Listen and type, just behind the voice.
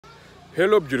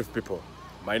Hello beautiful people,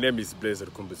 my name is Blazer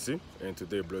Kumbusi and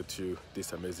today I brought you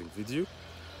this amazing video.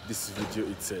 This video,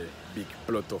 it's a big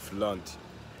plot of land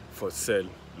for sale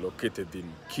located in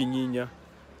Kinyinya,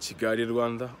 Kigali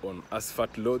Rwanda on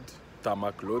asphalt road,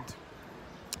 tarmac road.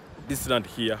 This land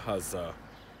here has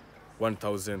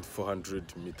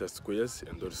 1,400 meter squares,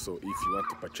 and also if you want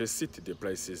to purchase it, the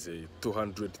price is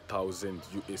 200,000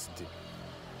 USD.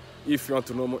 If you want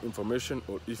to know more information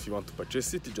or if you want to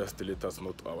purchase it, just let us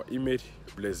know to our email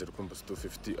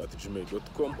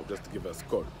blazerkumbus250@gmail.com, or just give us a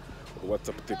call or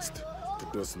WhatsApp text to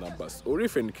those numbers. Or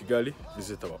if in Kigali,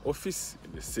 visit our office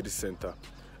in the city center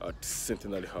at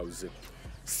Centenary House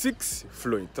 6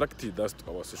 floor interactive. That's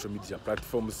to our social media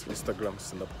platforms: Instagram,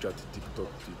 Snapchat, TikTok,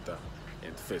 Twitter,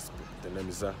 and Facebook. The name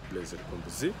is Blazer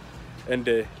Kumbusi, and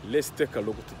let's take a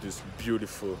look to this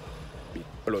beautiful big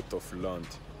plot of land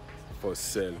for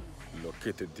sale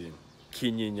located in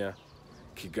Kinyinya,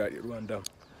 Kigali, Rwanda,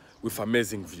 with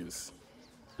amazing views.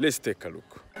 Let's take a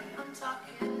look.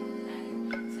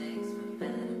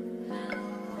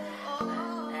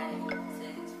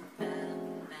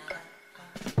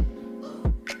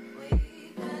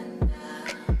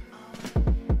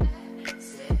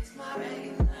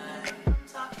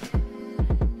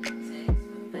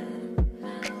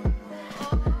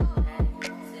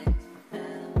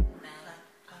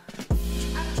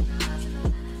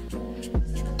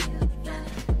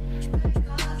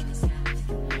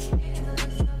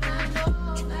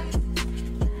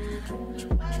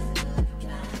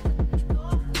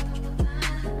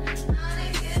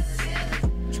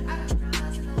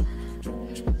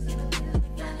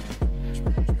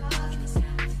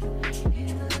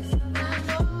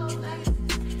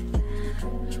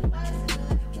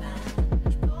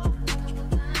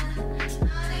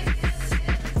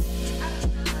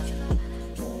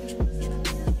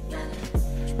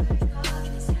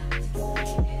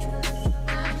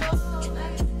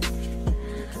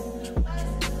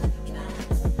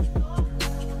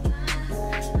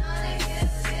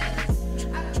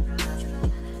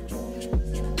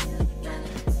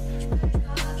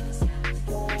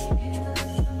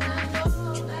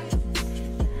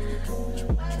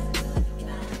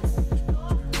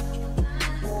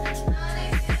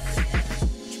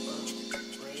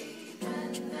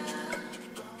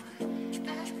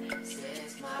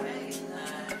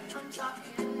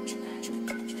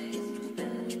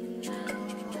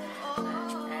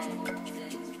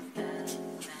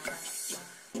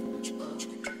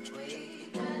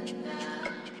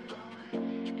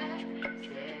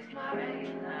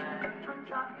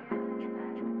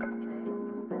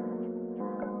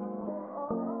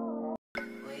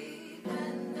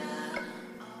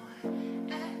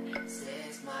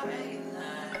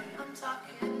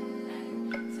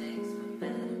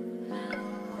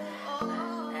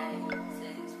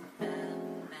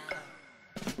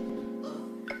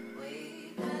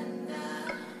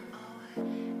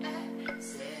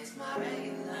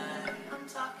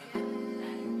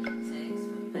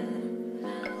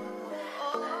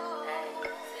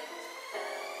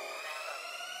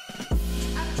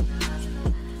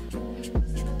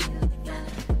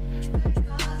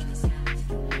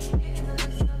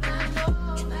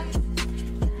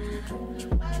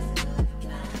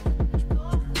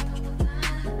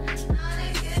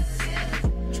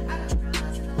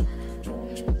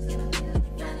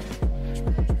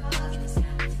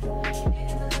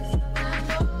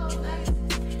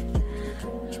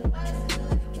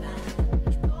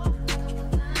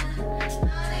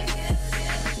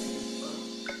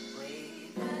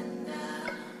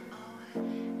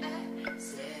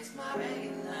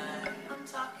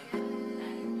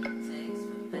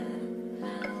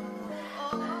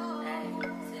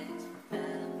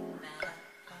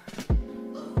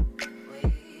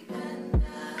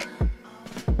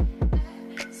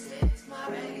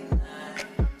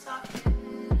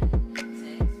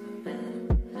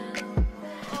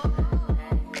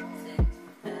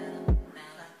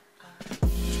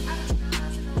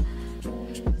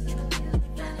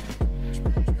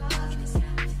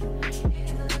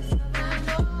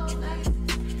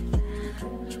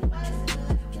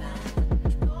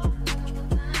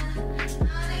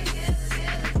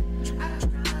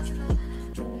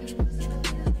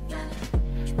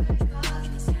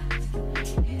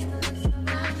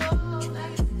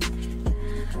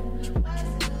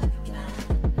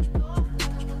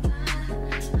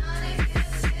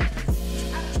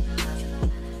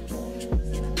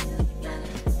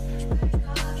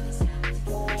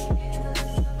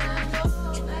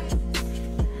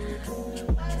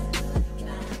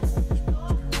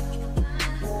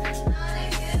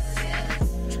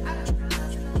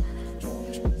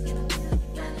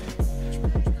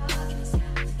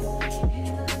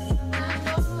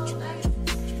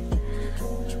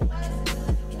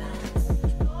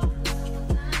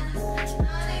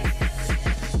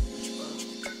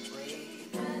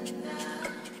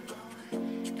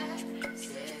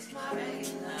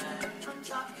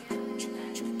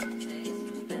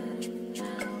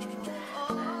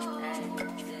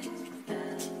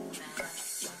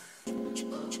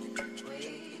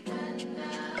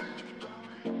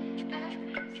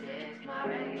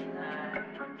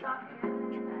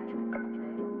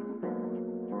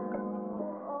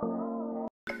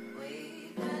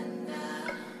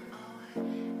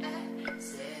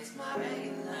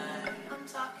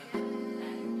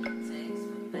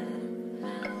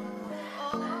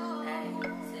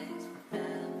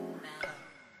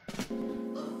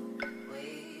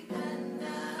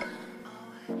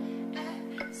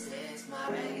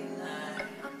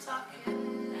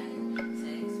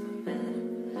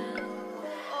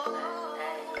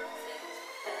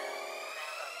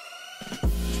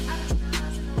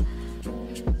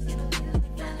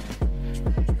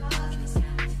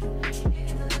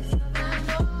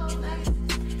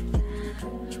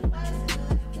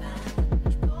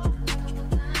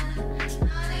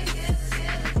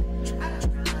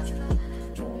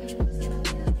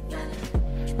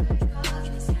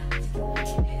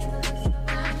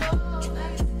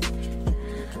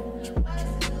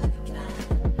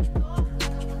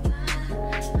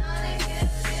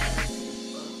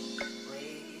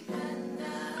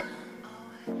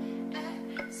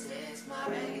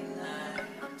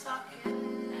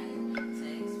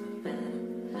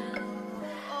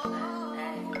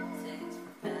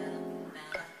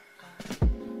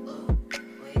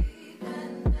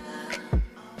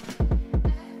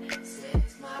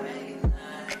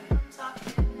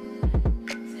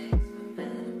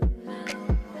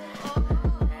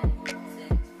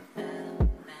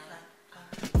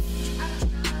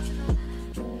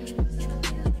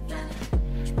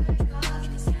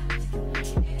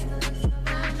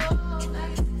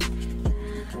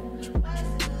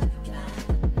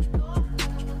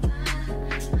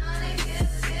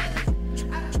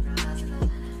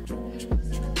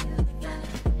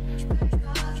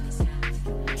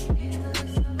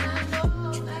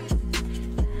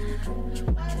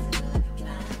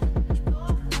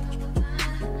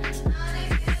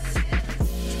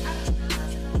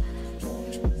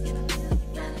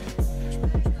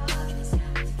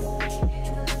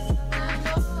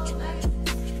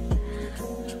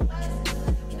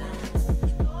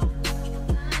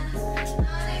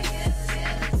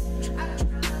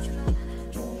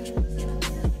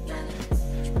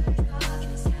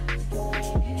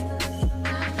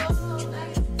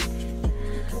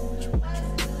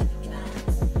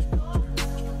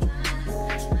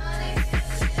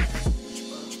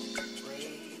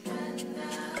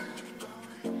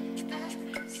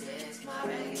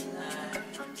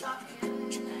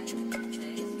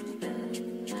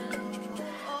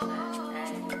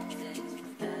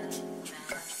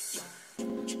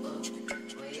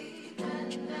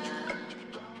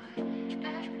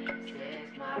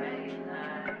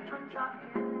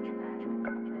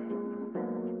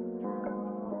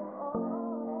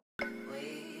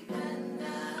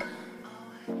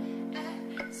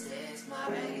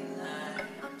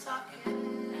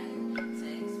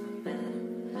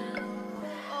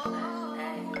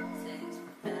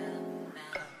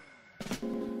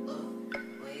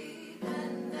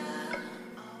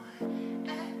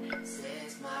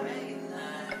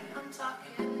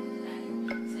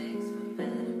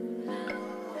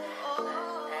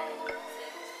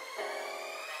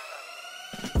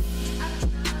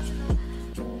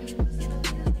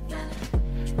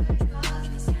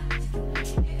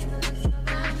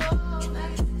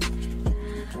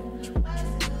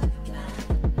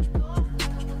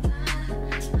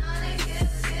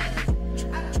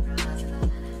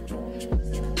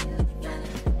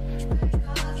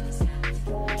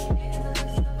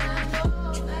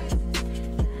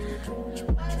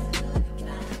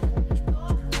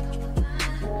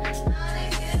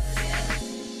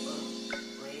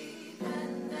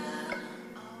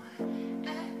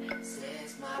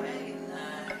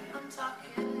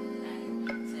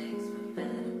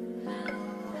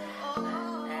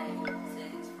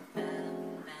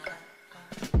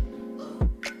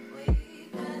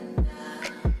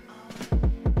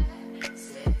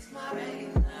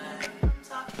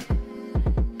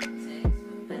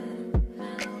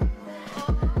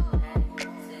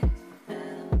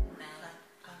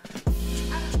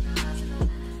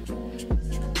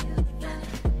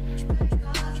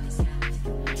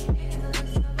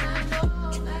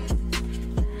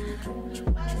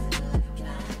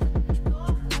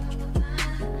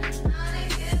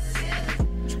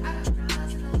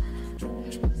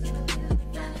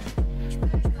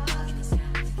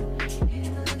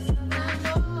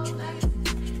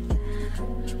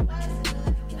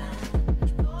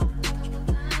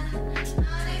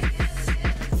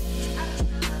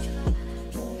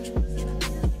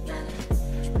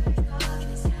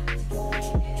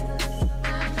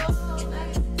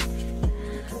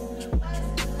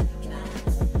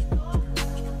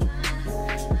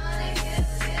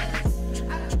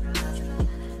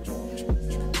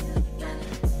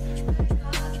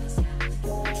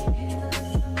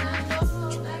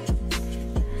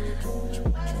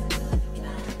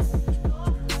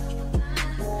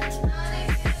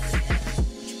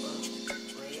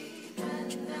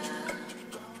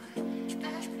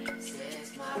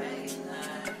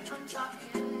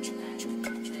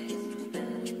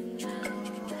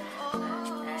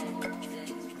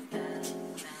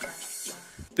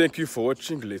 Thank you for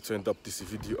watching. Let's end up this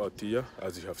video out here.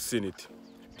 As you have seen it,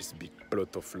 this big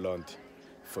plot of land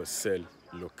for sale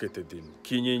located in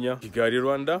Kinyinya, Kigali,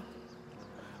 Rwanda.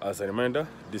 As a reminder,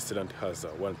 this land has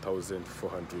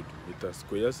 1,400 meter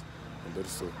squares, and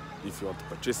also if you want to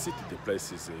purchase it, the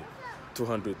price is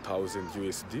 200,000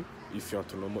 USD. If you want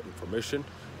to know more information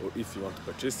or if you want to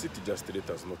purchase it, just let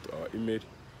us know to our email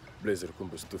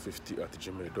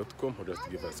blazerecumbus250@gmail.com, or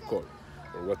just give us a call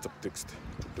or WhatsApp text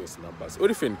to those numbers. Or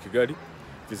if you're in Kigali,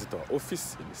 visit our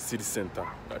office in the city center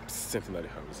at Centenary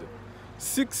House.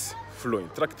 6th floor.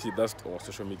 Interact with us on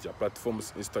social media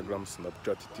platforms: Instagram,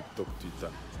 Snapchat, TikTok,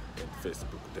 Twitter, and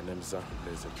Facebook. The names are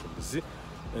Blaze Recumbus.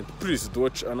 And please do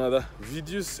watch another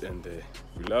videos, and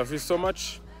we love you so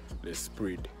much. Let's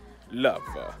spread love.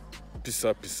 Peace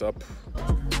up, peace up.